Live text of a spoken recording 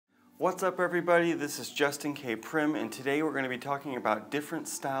What's up everybody, this is Justin K. Prim, and today we're going to be talking about different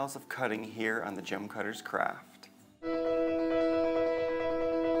styles of cutting here on the Gem Cutter's Craft.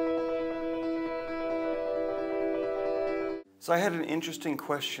 So I had an interesting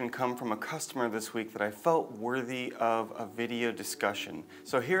question come from a customer this week that I felt worthy of a video discussion.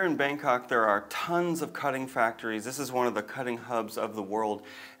 So here in Bangkok there are tons of cutting factories. This is one of the cutting hubs of the world,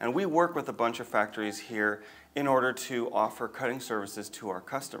 and we work with a bunch of factories here in order to offer cutting services to our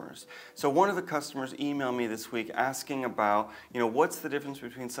customers. So one of the customers emailed me this week asking about, what's the difference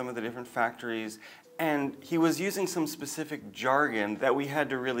between some of the different factories, and he was using some specific jargon that we had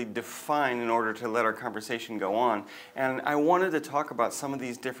to really define in order to let our conversation go on. And I wanted to talk about some of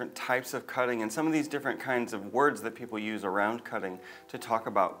these different types of cutting and some of these different kinds of words that people use around cutting to talk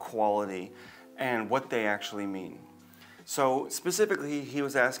about quality and what they actually mean. So specifically, he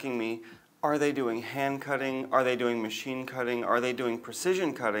was asking me, are they doing hand cutting? Are they doing machine cutting? Are they doing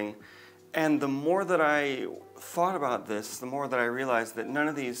precision cutting? And the more that I thought about this, the more that I realized that none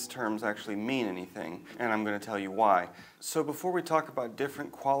of these terms actually mean anything, and I'm going to tell you why. So before we talk about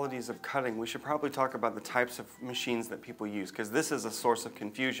different qualities of cutting, we should probably talk about the types of machines that people use, because this is a source of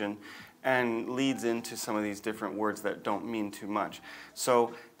confusion and leads into some of these different words that don't mean too much.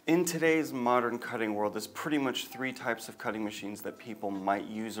 So in today's modern cutting world, there's pretty much three types of cutting machines that people might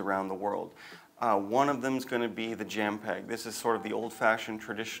use around the world. One of them is going to be the jam peg. This is sort of the old-fashioned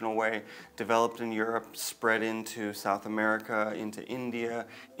traditional way, developed in Europe, spread into South America, into India,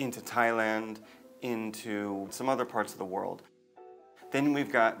 into Thailand, into some other parts of the world. Then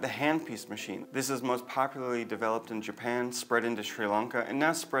we've got the handpiece machine. This is most popularly developed in Japan, spread into Sri Lanka, and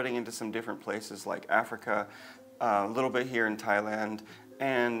now spreading into some different places like Africa, a little bit here in Thailand,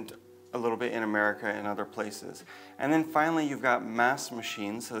 and a little bit in America and other places. And then finally you've got mast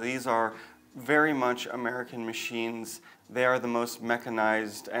machines. So these are very much American machines. They are the most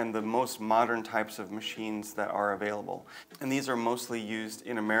mechanized and the most modern types of machines that are available. And these are mostly used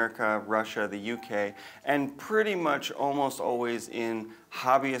in America, Russia, the UK, and pretty much almost always in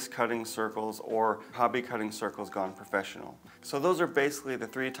hobbyist cutting circles or hobby cutting circles gone professional. So those are basically the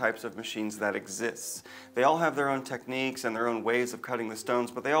three types of machines that exist. They all have their own techniques and their own ways of cutting the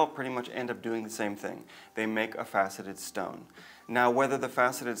stones, but they all pretty much end up doing the same thing. They make a faceted stone. Now, whether the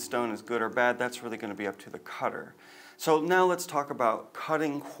faceted stone is good or bad, that's really going to be up to the cutter. So now let's talk about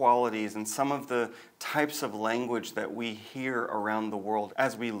cutting qualities and some of the types of language that we hear around the world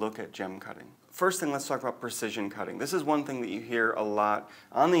as we look at gem cutting. First thing, let's talk about precision cutting. This is one thing that you hear a lot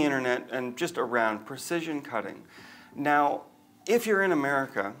on the internet and just around, precision cutting. Now, if you're in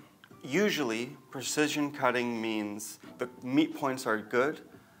America, usually precision cutting means the meat points are good,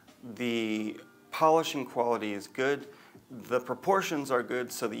 the polishing quality is good, the proportions are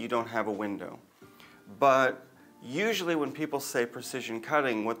good so that you don't have a window. But usually when people say precision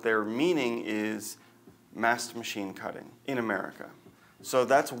cutting, what they're meaning is mast machine cutting in America. So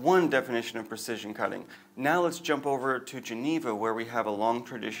that's one definition of precision cutting. Now let's jump over to Geneva, where we have a long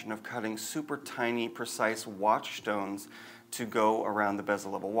tradition of cutting super tiny, precise watch stones to go around the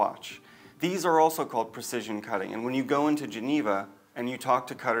bezel of a watch. These are also called precision cutting, and when you go into Geneva and you talk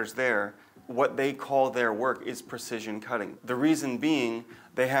to cutters there, what they call their work is precision cutting. The reason being,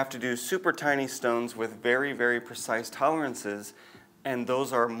 they have to do super tiny stones with very, very precise tolerances, and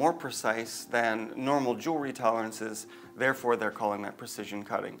those are more precise than normal jewelry tolerances, therefore they're calling that precision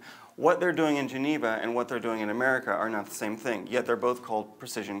cutting. What they're doing in Geneva and what they're doing in America are not the same thing, yet they're both called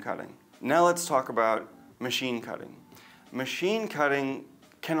precision cutting. Now let's talk about machine cutting. Machine cutting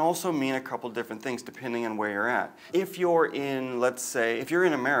can also mean a couple different things depending on where you're at. If you're in, let's say, if you're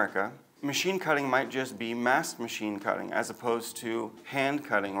in America, machine cutting might just be mast machine cutting as opposed to hand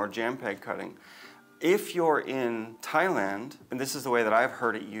cutting or jam peg cutting. If you're in Thailand, and this is the way that I've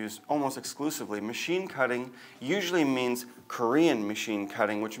heard it used almost exclusively, machine cutting usually means Korean machine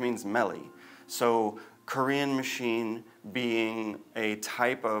cutting, which means meli. So Korean machine being a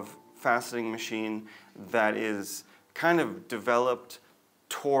type of faceting machine that is kind of developed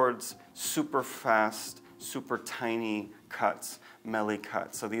towards super fast, super tiny cuts, meli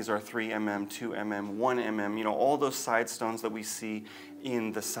cuts. So these are 3 mm, 2 mm, 1 mm, all those side stones that we see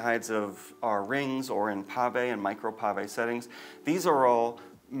in the sides of our rings or in pave and micro pave settings. These are all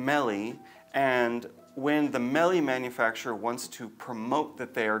meli, and when the meli manufacturer wants to promote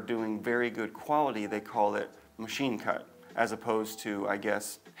that they are doing very good quality, they call it machine cut, as opposed to, I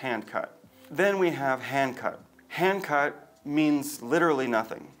guess, hand cut. Then we have hand cut. Hand cut means literally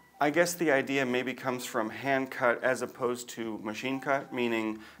nothing. I guess the idea maybe comes from hand cut as opposed to machine cut,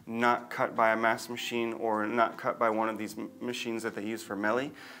 meaning not cut by a mast machine or not cut by one of these machines that they use for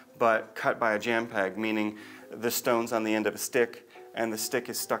meli, but cut by a jam peg, meaning the stones on the end of a stick and the stick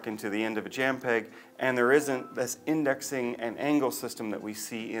is stuck into the end of a jam peg, and there isn't this indexing and angle system that we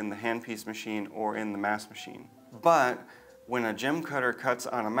see in the handpiece machine or in the mast machine. But when a gem cutter cuts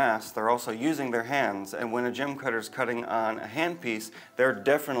on a mast, they're also using their hands, and when a gem cutter is cutting on a handpiece, they're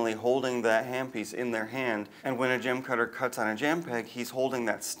definitely holding that handpiece in their hand, and when a gem cutter cuts on a jam peg, he's holding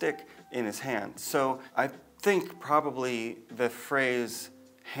that stick in his hand. So I think probably the phrase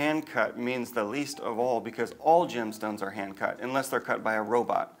hand cut means the least of all, because all gemstones are hand cut, unless they're cut by a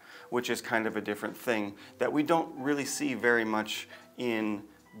robot, which is kind of a different thing that we don't really see very much in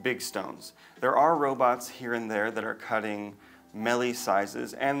big stones. There are robots here and there that are cutting melee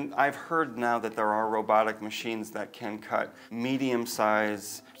sizes, and I've heard now that there are robotic machines that can cut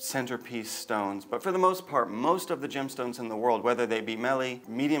medium-size centerpiece stones. But for the most part, most of the gemstones in the world, whether they be melee,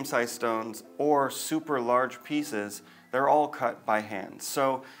 medium-sized stones, or super large pieces, they're all cut by hand.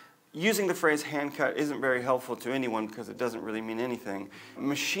 So using the phrase hand cut isn't very helpful to anyone because it doesn't really mean anything.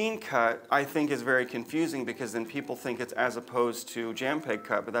 Machine cut, I think, is very confusing because then people think it's as opposed to jam peg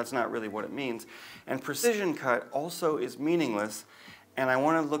cut, but that's not really what it means. And precision cut also is meaningless, and I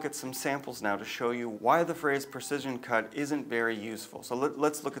want to look at some samples now to show you why the phrase precision cut isn't very useful. So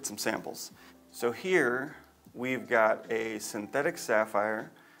let's look at some samples. So here we've got a synthetic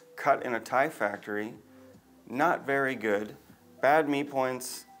sapphire cut in a Thai factory, not very good, bad meat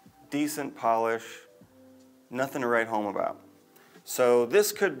points, decent polish, nothing to write home about. So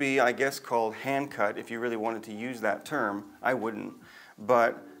this could be, I guess, called hand cut if you really wanted to use that term. I wouldn't,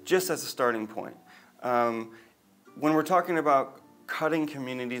 but just as a starting point. When we're talking about cutting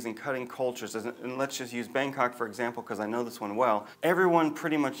communities and cutting cultures, and let's just use Bangkok for example because I know this one well, everyone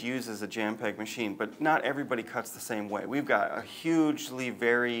pretty much uses a jam peg machine, but not everybody cuts the same way. We've got a hugely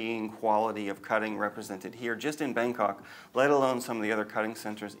varying quality of cutting represented here just in Bangkok, let alone some of the other cutting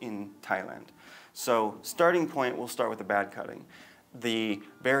centers in Thailand. So starting point, we'll start with the bad cutting. The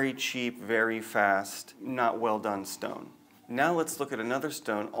very cheap, very fast, not well done stone. Now let's look at another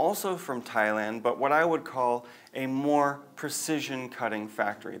stone, also from Thailand, but what I would call a more precision cutting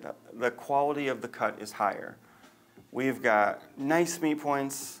factory. The quality of the cut is higher. We've got nice meat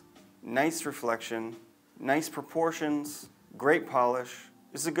points, nice reflection, nice proportions, great polish.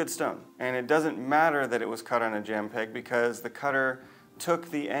 This is a good stone. And it doesn't matter that it was cut on a jam peg because the cutter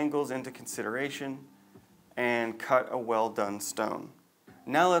took the angles into consideration and cut a well done stone.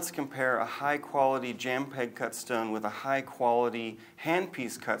 Now let's compare a high quality jam peg cut stone with a high quality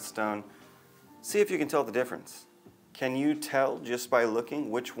handpiece cut stone. See if you can tell the difference. Can you tell just by looking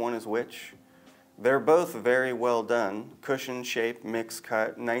which one is which? They're both very well done. Cushion shape, mix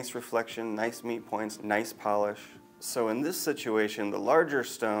cut, nice reflection, nice meat points, nice polish. So in this situation, the larger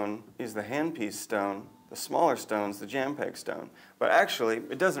stone is the handpiece stone, the smaller stone's the jam peg stone. But actually,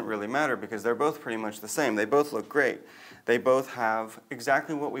 it doesn't really matter because they're both pretty much the same. They both look great. They both have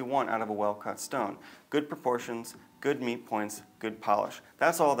exactly what we want out of a well-cut stone. Good proportions, good meat points, good polish.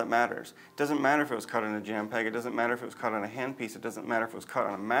 That's all that matters. It doesn't matter if it was cut on a jam peg, it doesn't matter if it was cut on a handpiece, it doesn't matter if it was cut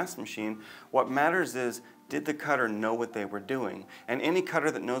on a mast machine. What matters is, did the cutter know what they were doing? And any cutter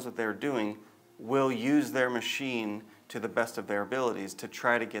that knows what they're doing will use their machine to the best of their abilities to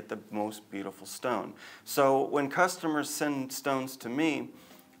try to get the most beautiful stone. So when customers send stones to me,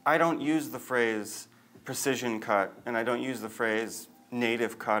 I don't use the phrase precision cut and I don't use the phrase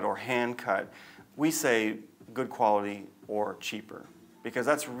native cut or hand cut. We say good quality or cheaper because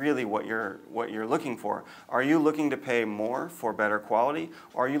that's really what you're looking for. Are you looking to pay more for better quality,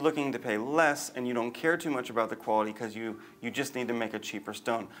 or are you looking to pay less and you don't care too much about the quality because you just need to make a cheaper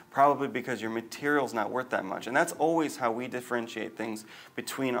stone? Probably because your material's not worth that much. And that's always how we differentiate things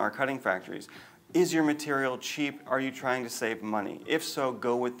between our cutting factories. Is your material cheap? Are you trying to save money? If so,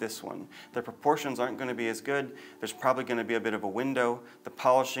 go with this one. The proportions aren't going to be as good. There's probably going to be a bit of a window. The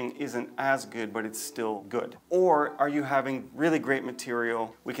polishing isn't as good, but it's still good. Or are you having really great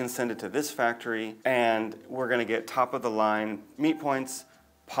material? We can send it to this factory and we're going to get top of the line meat points,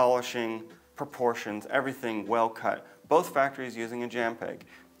 polishing, proportions, everything well cut. Both factories using a jam peg.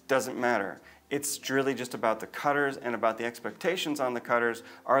 Doesn't matter. It's really just about the cutters and about the expectations on the cutters.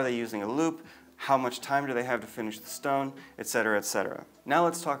 Are they using a loop? How much time do they have to finish the stone, etc., etc. Now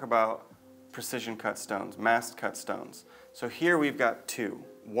let's talk about precision cut stones, mast cut stones. So here we've got two.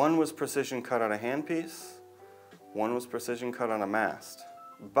 One was precision cut on a handpiece, one was precision cut on a mast.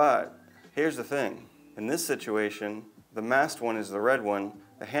 But here's the thing, in this situation, the mast one is the red one,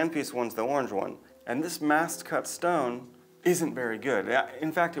 the handpiece one's the orange one, and this mast cut stone isn't very good.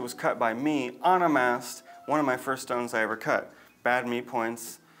 In fact, it was cut by me on a mast, one of my first stones I ever cut. Bad meat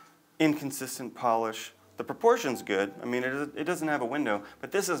points, inconsistent polish. The proportion's good. I mean, it doesn't have a window,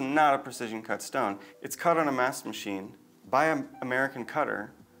 but this is not a precision cut stone. It's cut on a mast machine, by an American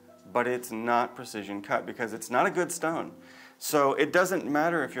cutter, but it's not precision cut because it's not a good stone. So it doesn't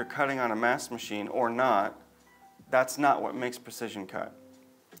matter if you're cutting on a mast machine or not. That's not what makes precision cut.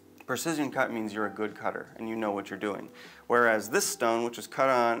 Precision cut means you're a good cutter and you know what you're doing. Whereas this stone, which is cut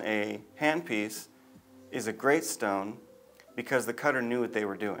on a handpiece, is a great stone because the cutter knew what they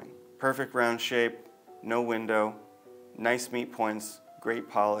were doing. Perfect round shape, no window, nice meat points, great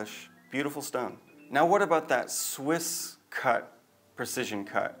polish, beautiful stone. Now what about that Swiss cut, precision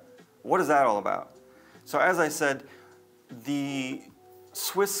cut? What is that all about? So as I said, the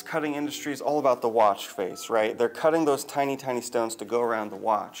Swiss cutting industry is all about the watch face, right? They're cutting those tiny, tiny stones to go around the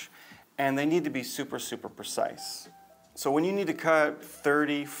watch, and they need to be super, super precise. So when you need to cut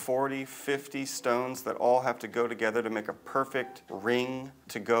 30, 40, 50 stones that all have to go together to make a perfect ring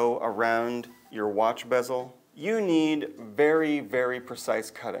to go around your watch bezel, you need very, very precise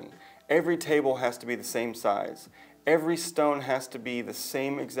cutting. Every table has to be the same size. Every stone has to be the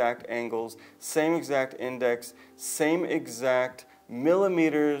same exact angles, same exact index, same exact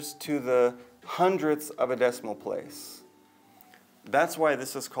millimeters to the hundredths of a decimal place. That's why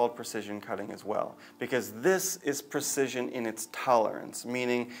this is called precision cutting as well, because this is precision in its tolerance,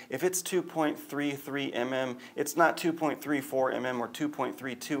 meaning if it's 2.33 mm, it's not 2.34 mm or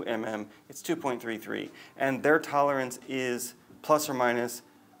 2.32 mm, it's 2.33, and their tolerance is plus or minus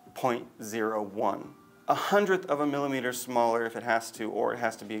 0.01. A hundredth of a millimeter smaller if it has to, or it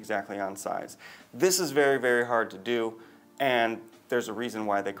has to be exactly on size. This is very, very hard to do, and there's a reason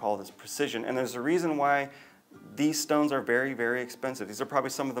why they call this precision, and there's a reason why these stones are very, very expensive. These are probably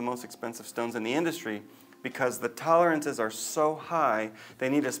some of the most expensive stones in the industry because the tolerances are so high, they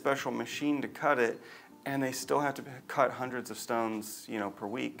need a special machine to cut it, and they still have to cut hundreds of stones, per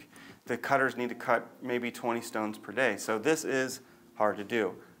week. The cutters need to cut maybe 20 stones per day, so this is hard to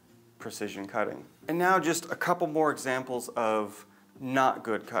do. Precision cutting. And now just a couple more examples of not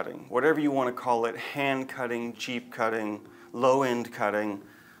good cutting. Whatever you want to call it, hand cutting, cheap cutting, low-end cutting,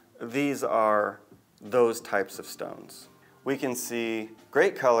 these are those types of stones. We can see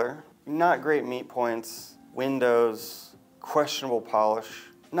great color, not great meat points, windows, questionable polish,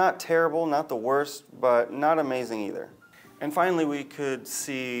 not terrible, not the worst, but not amazing either. And finally we could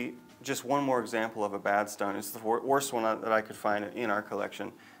see just one more example of a bad stone. It's the worst one that I could find in our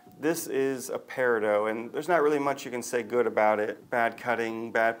collection. This is a peridot, and there's not really much you can say good about it. Bad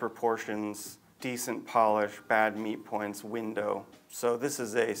cutting, bad proportions, decent polish, bad meat points, window. So this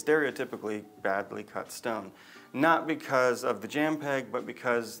is a stereotypically badly cut stone. Not because of the jam peg, but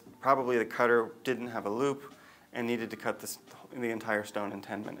because probably the cutter didn't have a loop and needed to cut the entire stone in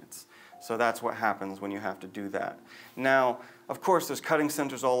 10 minutes. So that's what happens when you have to do that. Now, of course, there's cutting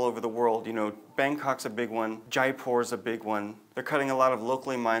centers all over the world. Bangkok's a big one, Jaipur's a big one. They're cutting a lot of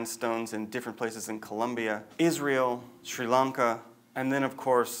locally mined stones in different places in Colombia, Israel, Sri Lanka, and then of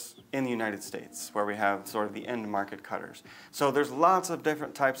course in the United States, where we have sort of the end market cutters. So there's lots of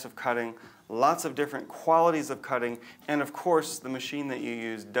different types of cutting, lots of different qualities of cutting, and of course the machine that you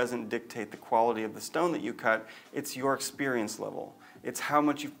use doesn't dictate the quality of the stone that you cut, it's your experience level. It's how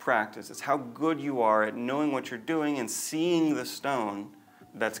much you've practiced, it's how good you are at knowing what you're doing and seeing the stone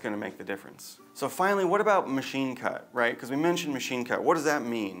that's going to make the difference. So finally, what about machine cut, right? Because we mentioned machine cut. What does that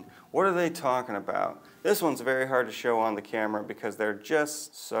mean? What are they talking about? This one's very hard to show on the camera because they're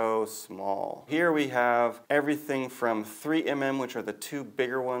just so small. Here we have everything from 3 mm, which are the two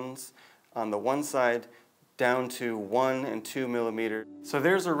bigger ones on the one side, down to 1 and 2 millimeters. So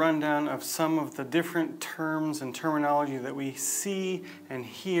there's a rundown of some of the different terms and terminology that we see and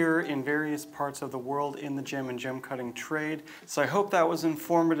hear in various parts of the world in the gem and gem cutting trade. So I hope that was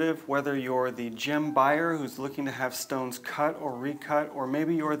informative, whether you're the gem buyer who's looking to have stones cut or recut, or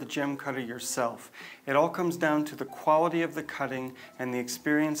maybe you're the gem cutter yourself. It all comes down to the quality of the cutting and the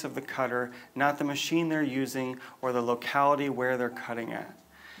experience of the cutter, not the machine they're using or the locality where they're cutting at.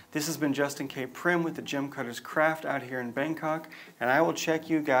 This has been Justin K. Prim with the Gem Cutter's Craft out here in Bangkok, and I will check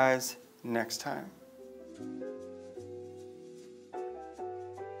you guys next time.